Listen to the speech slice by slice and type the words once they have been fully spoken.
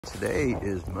Today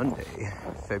is Monday,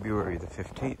 February the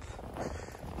 15th,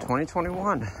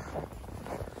 2021.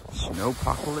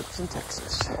 Snowpocalypse in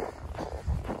Texas.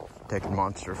 Taking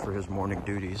Monster for his morning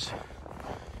duties.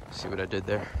 See what I did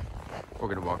there? We're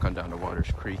gonna walk on down to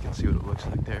Waters Creek and see what it looks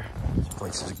like there. This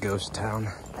place is a ghost town.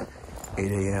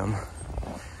 8 a.m.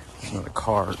 There's not a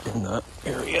car in the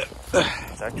area.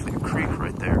 It's actually a creek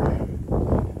right there.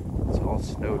 It's all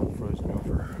snowed and frozen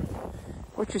over.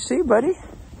 What you see, buddy?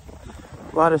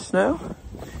 A lot of snow,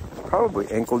 probably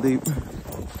ankle deep.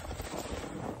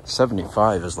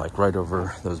 75 is like right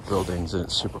over those buildings and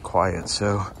it's super quiet,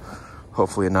 so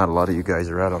hopefully not a lot of you guys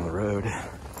are out on the road.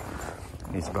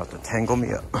 And he's about to tangle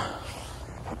me up.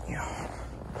 Yeah.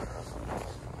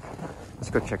 Let's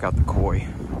go check out the koi.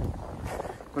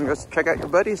 Wanna go check out your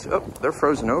buddies? Oh, they're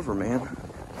frozen over, man.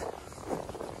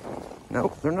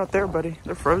 Nope, they're not there, buddy.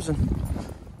 They're frozen.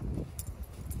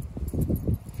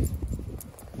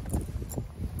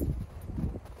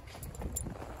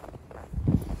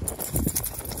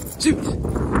 Shoot.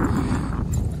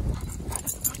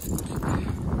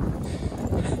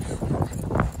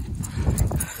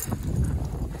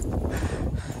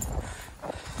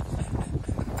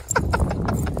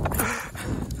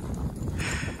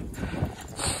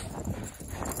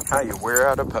 How you wear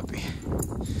out a puppy.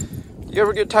 You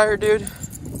ever get tired, dude?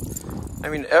 I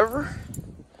mean, ever?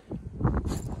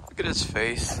 Look at his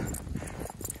face.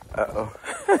 Uh-oh.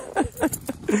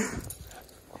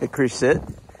 Hey, Chris, sit.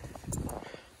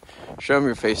 Show him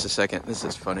your face a second. This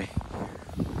is funny.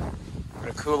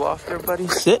 Gonna cool off there, buddy?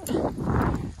 Sit.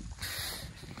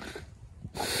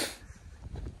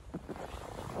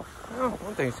 Oh,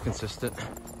 one thing's consistent.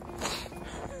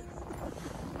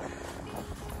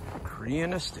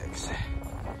 Korean sticks.